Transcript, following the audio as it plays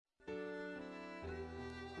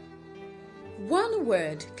One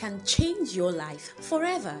word can change your life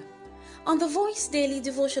forever. On the Voice Daily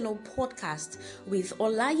Devotional Podcast with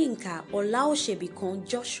Olayinka Olaoshebikon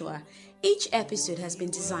Joshua, each episode has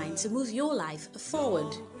been designed to move your life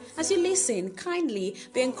forward. As you listen, kindly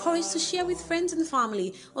be encouraged to share with friends and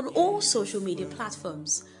family on all social media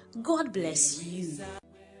platforms. God bless you.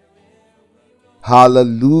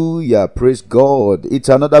 Hallelujah, praise God. It's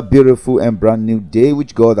another beautiful and brand new day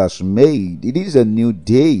which God has made. It is a new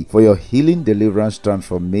day for your healing, deliverance,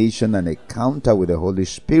 transformation, and encounter with the Holy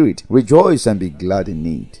Spirit. Rejoice and be glad in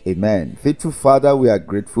it. Amen. Faithful Father, we are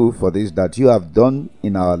grateful for this that you have done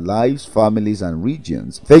in our lives, families, and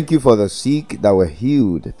regions. Thank you for the sick that were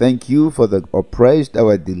healed. Thank you for the oppressed that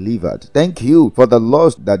were delivered. Thank you for the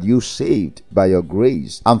lost that you saved by your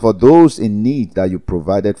grace, and for those in need that you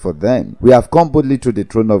provided for them. We have come boldly to the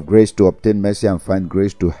throne of grace to obtain mercy and find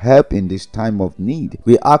grace to help in this time of need.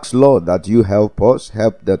 We ask, Lord, that you help us,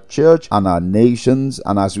 help the church and our nations,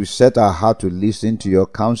 and as we set our heart to listen to your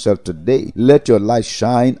counsel today, let your light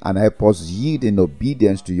shine and help us yield in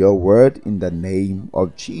obedience to your word in the name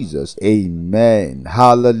of Jesus. Amen.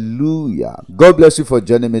 Hallelujah. God bless you for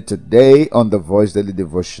joining me today on the Voice Daily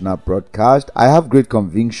Devotional Broadcast. I have great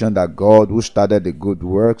conviction that God who started the good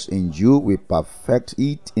works in you will perfect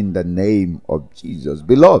it in the name of Jesus.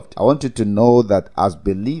 Beloved, I want you to know that as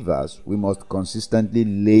believers, we must consistently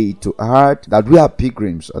lay to heart that we are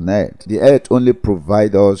pilgrims on earth. The earth only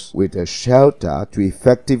provides us with a shelter to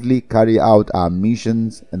effectively carry out our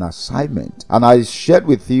missions and assignment. And I shared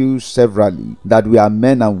with you severally that we are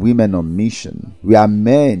men and women on mission. We are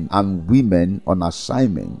men and women on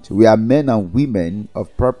assignment. We are men and women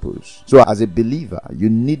of purpose. So as a believer, you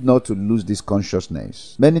need not to lose this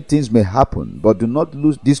consciousness. Many things may happen, but do not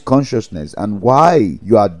lose this consciousness and why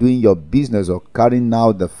you are doing your business or carrying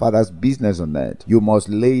out the Father's business on earth. You must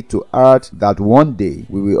lay to heart that one day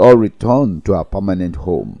we will all return to our permanent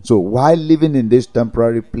home. So while living in this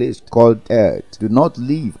temporary place called earth, do not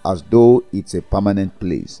live as though it's a permanent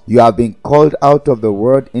place. You have been called out of the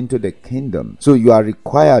world into the kingdom. So you are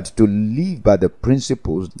required to live by the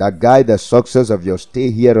principles that guide the success of your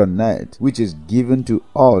stay here on earth, which is given to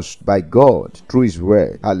us by God through his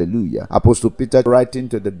word. Hallelujah. Apostle Peter writing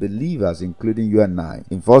to the believers, including you and I,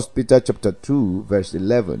 in 1 Peter chapter 2 verse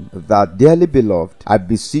 11, that dearly beloved, I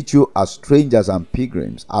beseech you as strangers and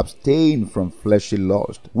pilgrims, abstain from fleshly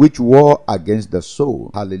lust, which war against the soul.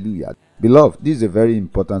 Hallelujah. Beloved, this is a very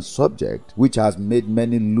important subject which has made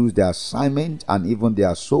many lose their assignment and even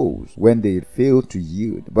their souls when they fail to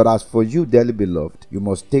yield. But as for you, dearly beloved, you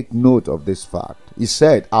must take note of this fact. He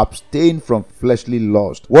said, abstain from fleshly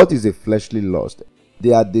lust. What is a fleshly lust?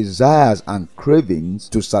 They are desires and cravings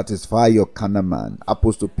to satisfy your carnal man.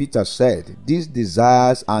 Apostle Peter said, these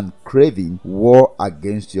desires and craving war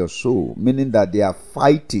against your soul, meaning that they are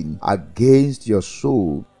fighting against your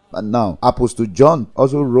soul. And now, Apostle John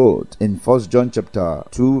also wrote in 1 John chapter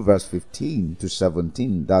 2 verse 15 to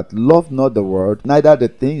 17 that love not the world, neither the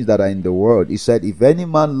things that are in the world. He said, if any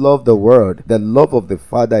man love the world, the love of the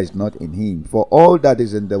Father is not in him. For all that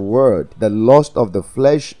is in the world, the lust of the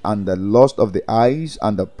flesh and the lust of the eyes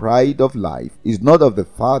and the pride of life, is not of the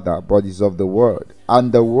Father, but is of the world.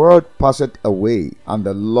 And the world passeth away, and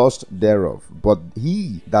the lust thereof. But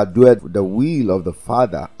he that doeth the will of the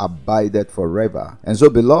Father abideth forever. And so,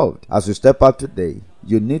 beloved, as you step out today,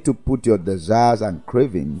 you need to put your desires and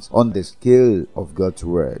cravings on the scale of God's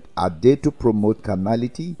word. Are they to promote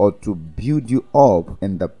carnality or to build you up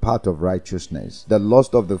in the path of righteousness? The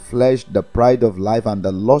lust of the flesh, the pride of life, and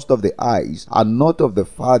the lust of the eyes are not of the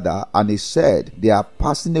Father, and he said they are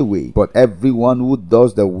passing away. But everyone who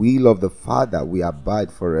does the will of the Father will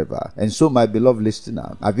abide forever. And so, my beloved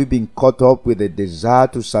listener, have you been caught up with a desire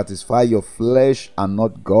to satisfy your flesh and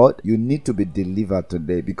not God? You need to be delivered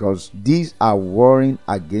today, because these are warring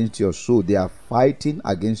against your soul. They are fighting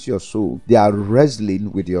against your soul. They are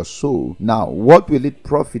wrestling with your soul. Now, what will it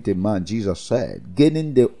profit a man, Jesus said,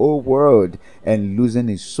 gaining the whole world and losing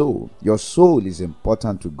his soul? Your soul is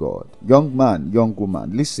important to God. Young man, young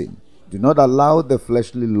woman, listen. Do not allow the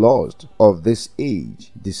fleshly lust of this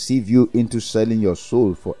age deceive you into selling your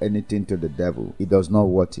soul for anything to the devil. It does not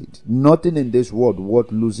worth it. Nothing in this world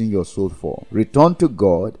worth losing your soul for. Return to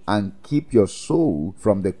God and keep your soul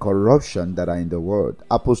from the corruption that are in the world.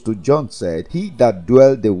 Apostle John said, he that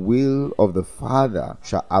dwell the will of the Father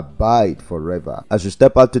shall abide forever. As you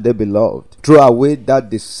step out today, beloved, throw away that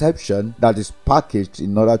deception that is packaged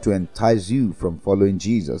in order to entice you from following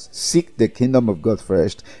Jesus. Seek the kingdom of God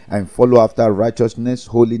first and follow after righteousness,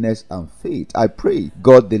 holiness, and faith. I pray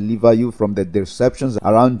God deliver you from the deceptions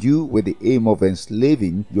around you with the aim of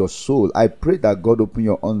enslaving your soul. I pray that God open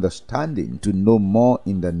your understanding to know more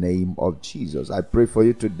in the name of Jesus. I pray for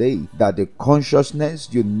you today that the consciousness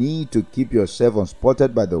you need to keep yourself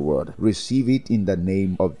unspotted by the word, receive it in the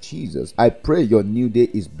name of Jesus. I pray your new day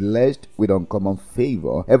is blessed with uncommon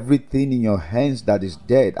favor. Everything in your hands that is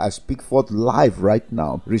dead, I speak forth life right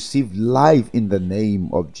now. Receive life in the name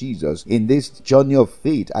of Jesus. In this journey of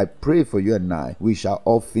faith, I pray for you and I. We shall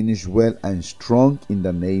all finish well and strong in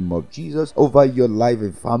the name of Jesus. Over your life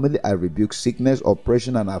and family, I rebuke sickness,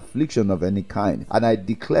 oppression, and affliction of any kind. And I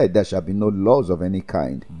declare there shall be no loss of any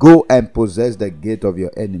kind. Go and possess the gate of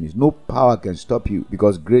your enemies. No power can stop you,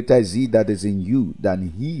 because greater is he that is in you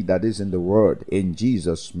than he that is in the world. In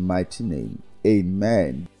Jesus' mighty name,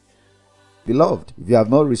 amen. Beloved, if you have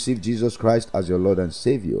not received Jesus Christ as your Lord and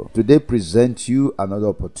Savior, today presents you another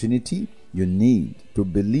opportunity. You need to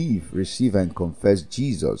believe, receive, and confess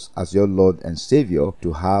Jesus as your Lord and Savior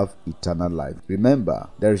to have eternal life. Remember,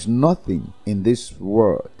 there is nothing in this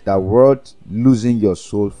world that worth losing your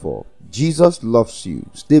soul for. Jesus loves you.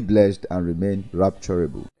 Stay blessed and remain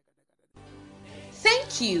rapturable.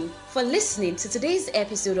 Thank you for listening to today's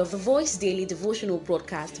episode of the Voice Daily Devotional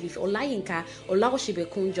Broadcast with Olayinka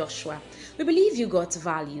Olaoshibekun Joshua. We believe you got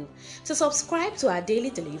value. To subscribe to our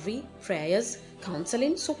daily delivery, prayers,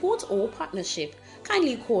 counseling, support, or partnership,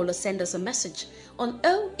 kindly call or send us a message on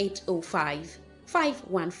 0805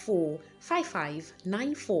 514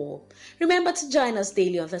 5594. Remember to join us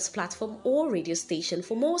daily on this platform or radio station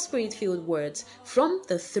for more spirit-filled words from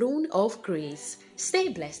the throne of grace. Stay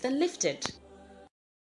blessed and lifted.